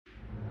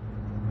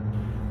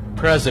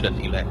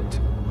President-elect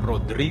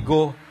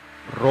Rodrigo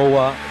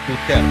Roa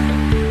Duterte.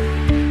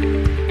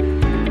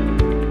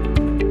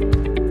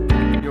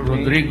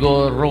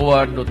 Rodrigo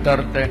Roa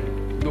Duterte,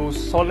 do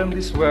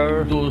solemnly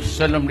swear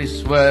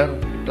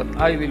that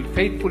I will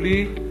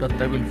faithfully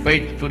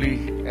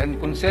and and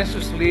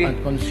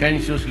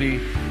conscientiously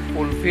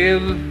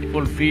fulfill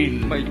fulfill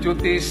my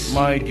duties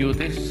my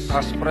duties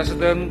as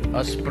President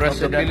as of the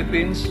President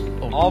Philippines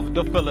Of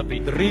the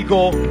Philippines,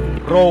 Rodrigo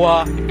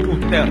Roa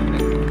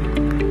Duterte.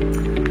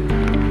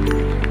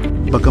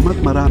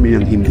 Bagamat marami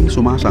ang hindi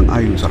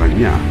sumasang-ayon sa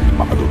kanya,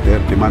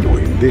 maka-Duterte man o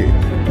hindi,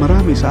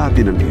 marami sa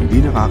atin ang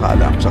hindi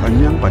nakakaalam sa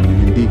kanyang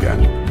paninindigan.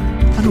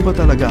 Ano ba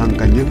talaga ang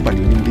kanyang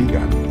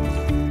paninindigan?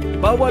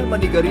 Bawal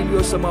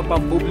manigarilyo sa mga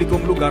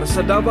pampublikong lugar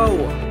sa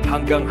Davao.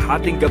 Hanggang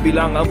hating gabi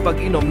lang ang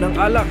pag-inom ng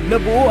alak.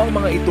 Nabuo ang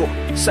mga ito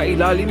sa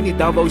ilalim ni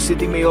Davao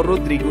City Mayor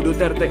Rodrigo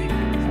Duterte.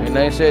 When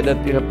I say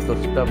that you have to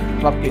stop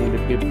fucking the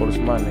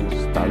people's money,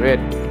 stop it.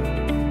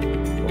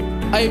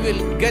 I will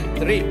get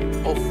rid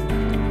of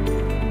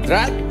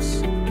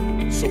drugs,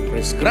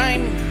 suppress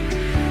crime,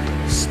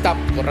 stop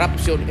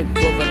corruption in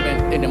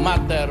government in a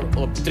matter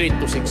of 3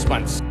 to 6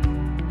 months.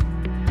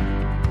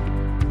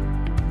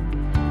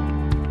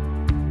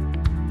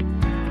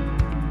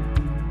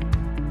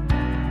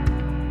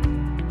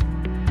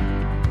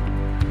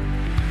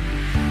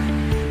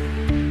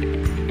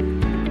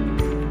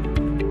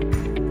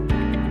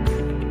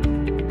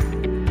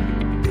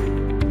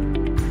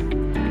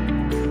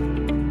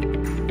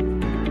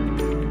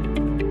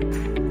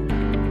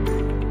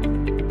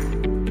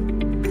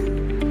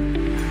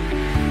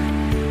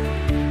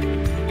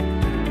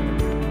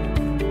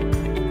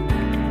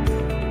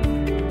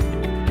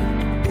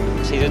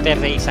 Si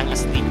Duterte isang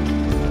astig.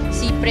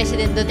 Si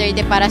President Duterte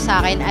para sa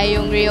akin ay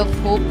yung ray of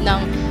hope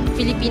ng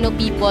Filipino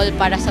people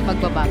para sa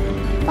pagbabago.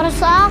 Para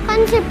sa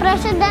akin, si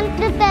President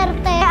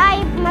Duterte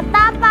ay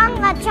matapang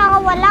at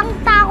saka walang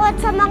takot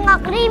sa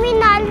mga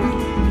kriminal.